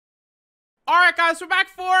Alright guys, we're back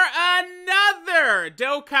for another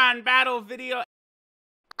Dokkan battle video.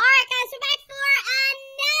 Alright guys, we're back for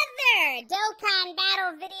another Dokkan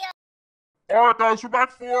battle video. Alright guys, we're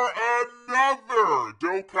back for another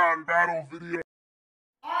Dokkan battle video.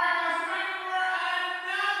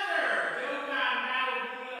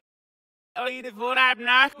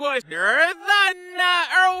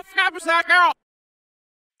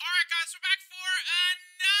 Alright guys, we're back for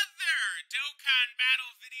another Dokkan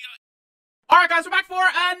battle video. Alright guys, we're back for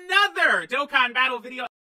another Dokkan battle video.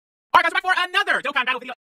 Alright guys, we're back for another Dokkan battle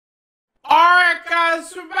video. Alright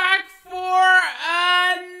guys, we're back for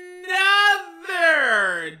another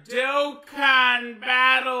Dokkan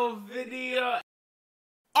battle video.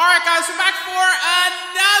 Alright guys, we're back for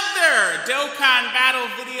another Dokkan battle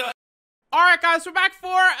video. Alright guys, we're back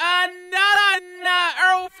for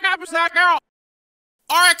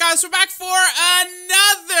Alright guys, we're back for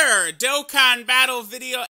another Dokkan battle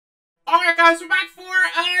video. Alright guys, we're back for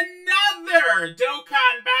another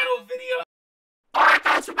Dokkan battle video. Alright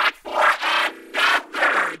guys, we're back